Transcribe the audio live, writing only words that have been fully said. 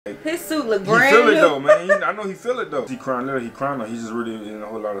His suit look He brand feel new. it though, man. I know he feel it though. He crying, literally, he crying. He's just really in a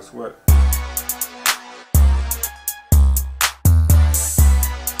whole lot of sweat.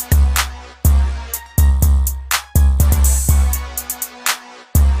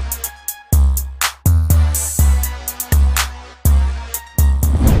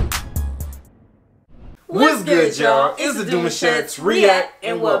 What's good, y'all? It's the Demouchets React,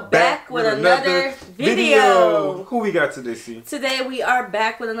 and we're back with another video. Who we got today, C? Today we are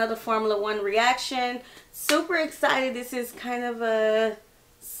back with another Formula 1 reaction. Super excited. This is kind of a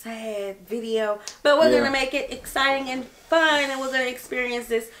sad video, but we're going to make it exciting and fun, and we're going to experience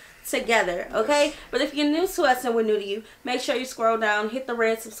this together, okay? But if you're new to us and we're new to you, make sure you scroll down, hit the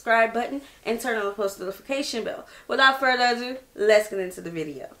red subscribe button, and turn on the post notification bell. Without further ado, let's get into the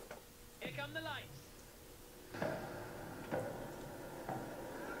video. Here come the lights.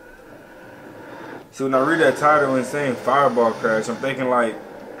 So when I read that title and saying fireball crash, I'm thinking like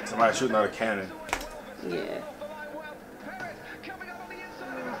somebody shooting out a cannon. Yeah.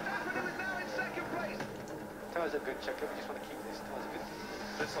 That was a good check. We just want to keep this. That was a good.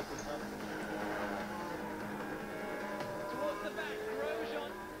 Let's hope it's not. Towards the back,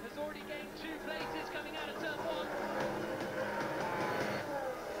 Grosjean has already gained 2 places coming out of turn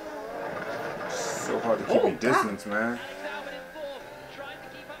 1. So hard to keep a distance, man. Albert in 4th, trying to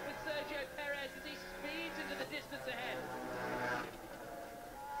keep up with Sergio Perez as he speeds into the distance ahead.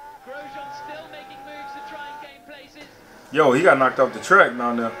 Grosjean still making moves to try and gain places. Yo, he got knocked off the track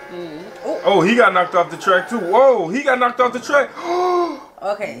down there. Oh, he got knocked off the track too. Whoa, he got knocked off the track.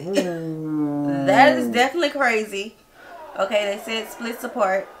 Okay. That is definitely crazy. Okay, they said splits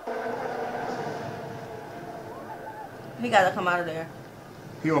apart. He gotta come out of there.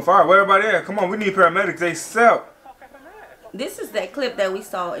 He on fire. Where everybody at? Come on, we need paramedics. They sell. This is that clip that we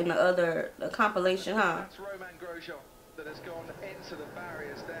saw in the compilation, huh? That's Romain Grosjean that has gone into the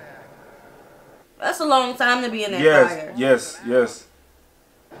barriers there. That's a long time to be in that fire. Yes, yes, yes.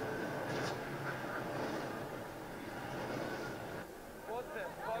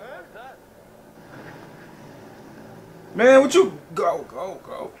 Man, what you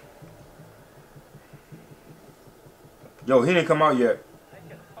go. Yo, he didn't come out yet. Get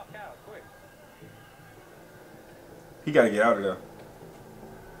the fuck out, quick. He gotta get out of there.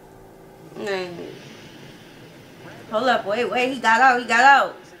 Hold up, wait, he got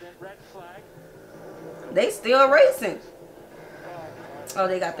out. Red flag. They still racing. Oh,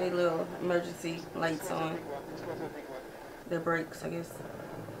 they got their little emergency lights on. Their brakes, I guess.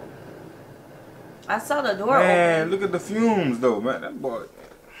 I saw the door Man, open. look at the fumes though, man. That boy. Is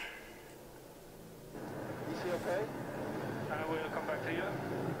he okay? We'll come back to you.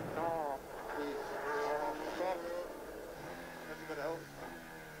 No, please. Oh, fuck. Anybody help?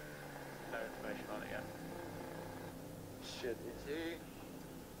 No information on it yet. Shit,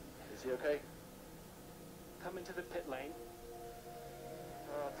 is he okay? Come into the pit lane.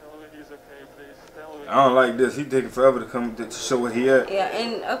 Tell me he's okay, please. Tell me. I don't like this. He taking forever to come to show what he at. Yeah,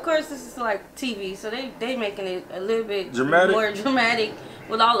 and of course this is like TV, so they making it a little bit Dramatic? more dramatic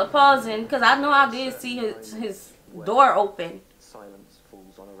with all the pausing. Because I know I did see his door open. Silence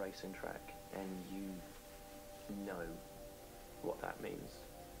falls on a racing track, and you know what that means.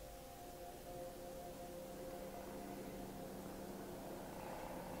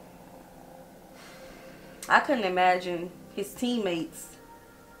 I couldn't imagine his teammates.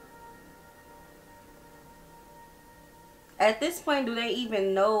 At this point, do they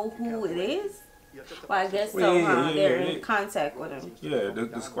even know who it is? Well, I guess so, huh? They're in contact with him. Yeah,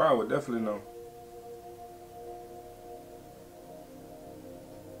 the squad would definitely know.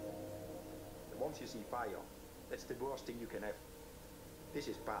 Once you see fire, that's the worst thing you can have. This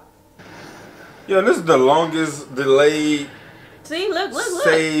is bad. Yeah, this is the longest delayed See, look.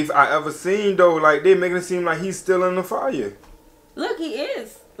 save I ever seen though. Like they making it seem like he's still in the fire. Look, he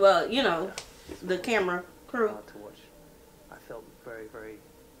is. Well, you know, the camera crew. Hard to watch. I felt very, very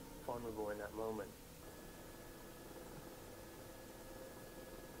vulnerable in that moment.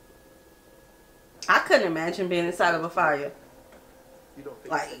 I couldn't imagine being inside of a fire. You don't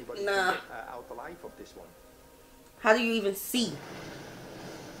think Like, anybody nah. can get out alive of this one? How do you even see?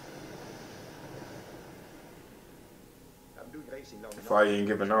 I'm doing racing now. Fire ain't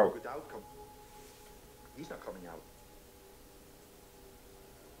giving out. Good outcome. He's not coming out.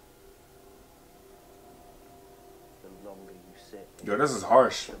 The longer you sit, Yo, this is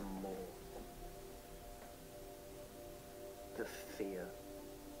harsh. the more the fear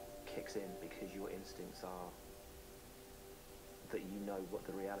kicks in, because your instincts are that you know what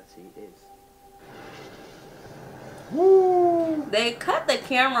the reality is. Woo! They cut the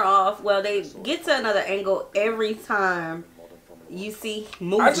camera off. Well, they get to another angle every time you see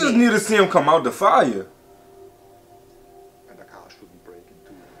movement. I just need to see him come out the fire. And the car shouldn't break in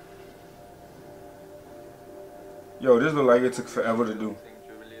two. Yo, this look like it took forever to do.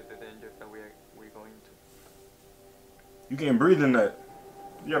 To relieve the danger that we're going to. You can't breathe in that.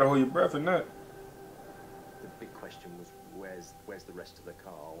 You gotta hold your breath in that. The big question was where's the rest of the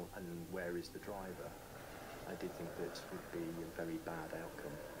car and where is the driver? I did think that would be a very bad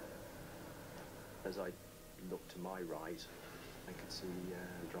outcome. As I looked to my right, I could see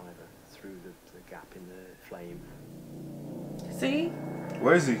the driver through the gap in the flame. See?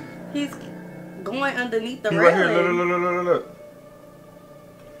 Where is he? He's going underneath the He railing. right here. Look.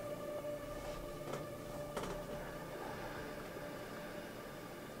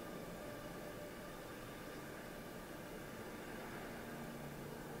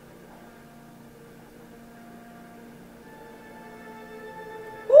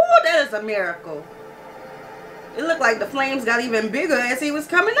 Ooh, that is a miracle. It looked like the flames got even bigger as he was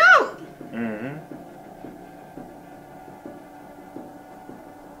coming out. Mm-hmm.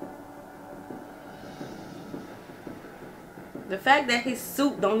 The fact that his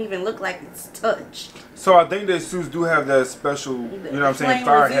suit don't even look like it's touched. So I think their suits do have that special, you know what I'm saying, flame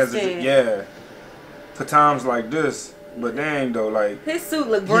fire resistant. hazard. Yeah. For times like this. But dang though, like His suit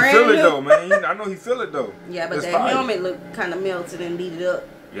look he brand feel new. it though, man. I know he feel it though. Yeah, but It's that fire. helmet looked kind of melted and beat up.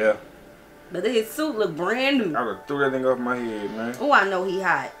 Yeah. But his suit look brand new. I would throw that thing off my head, man. Oh, I know he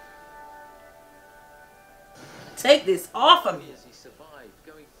hot. Take this off of me. As he survived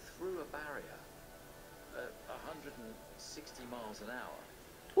going through a barrier at 160 miles an hour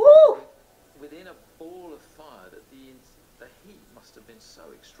Woo! within a ball of fire that the heat must have been so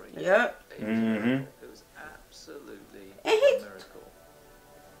extreme. Yep. It was, Mhm. it was absolutely And he- a miracle.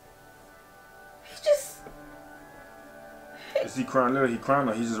 He just... Is he crying little? He crying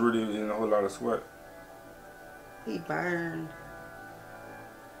or he's just really in a whole lot of sweat. He burned.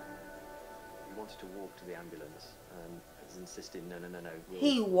 He wanted to walk to the ambulance and was insisting, no. We'll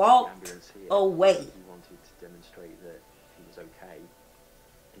He get the walked ambulance here. away. He wanted to demonstrate that he was okay.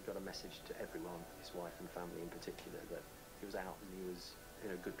 He got a message to everyone, his wife and family in particular, that he was out and he was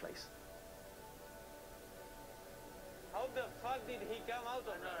in a good place. How the fuck did he come out of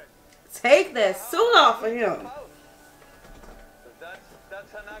there? Take that suit off of him.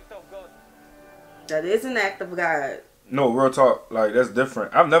 That's an act of God. That is an act of God. No, real talk. Like, that's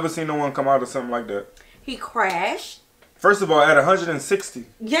different. I've never seen no one come out of something like that. He crashed. First of all, at 160,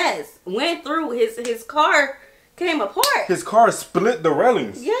 Yes. Went through. His car came apart. his car split the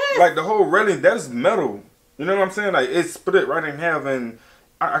railings. Yes. Like, the whole railing, that is metal. You know what I'm saying? Like, it split right in half, and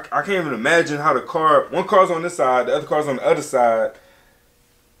I can't even imagine how the car, one car's on this side, the other car's on the other side,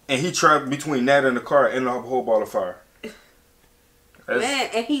 and he trapped between that and the car in a whole ball of fire. Man,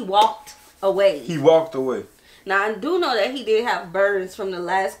 and he walked away. He walked away. Now, I do know that he did have burns from the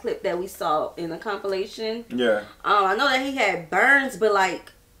last clip that we saw in the compilation. Yeah. I know that he had burns, but,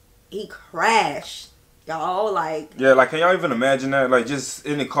 like, he crashed. Y'all, like... Yeah, like, can y'all even imagine that? Like, just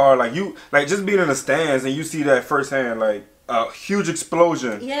in the car, like, you, like, just being in the stands and you see that firsthand, like, a huge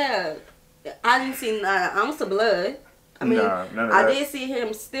explosion. Yeah. I didn't see an ounce of blood. I mean, Nah, none of I that. did see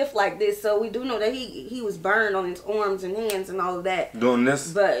him stiff like this, so we do know that he was burned on his arms and hands and all of that. Doing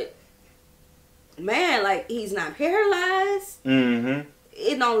this. But, man, like, he's not paralyzed. Mm-hmm.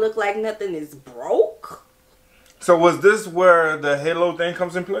 It don't look like nothing is broke. So was this where the halo thing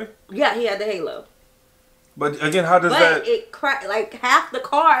comes in play? Yeah, he had the halo. But again, how does But that... it cracked, like, half the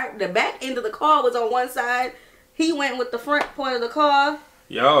car, the back end of the car was on one side. He went with the front part of the car.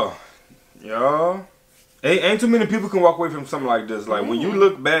 Yo. Ain't too many people can walk away from something like this. Like, when you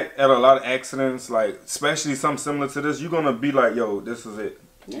look back at a lot of accidents, like, especially something similar to this, you're going to be like, yo, this is it.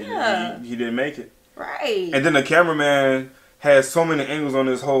 Yeah. He didn't make it. Right. And then the cameraman has so many angles on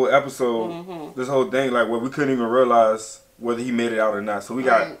this whole episode, this whole thing, like, where we couldn't even realize whether he made it out or not. So we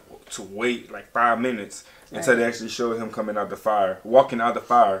got to wait, like, 5 minutes until they actually showed him coming out the fire, walking out the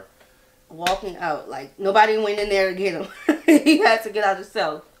fire. Walking out. Like, nobody went in there to get him. He had to get out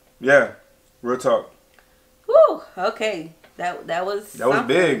himself. Yeah. Real talk. Whew. Okay. That was was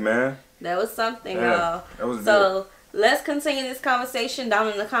big, man. That was something, Yeah, y'all. that was so let's continue this conversation down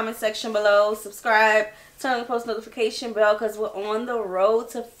in the comment section below. Subscribe, turn on the post notification bell because we're on the road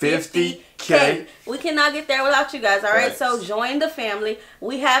to 50K. We cannot get there without you guys, all right? Right. So join the family.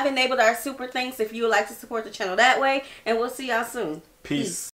 We have enabled our super thanks if you would like to support the channel that way. And we'll see y'all soon. Peace.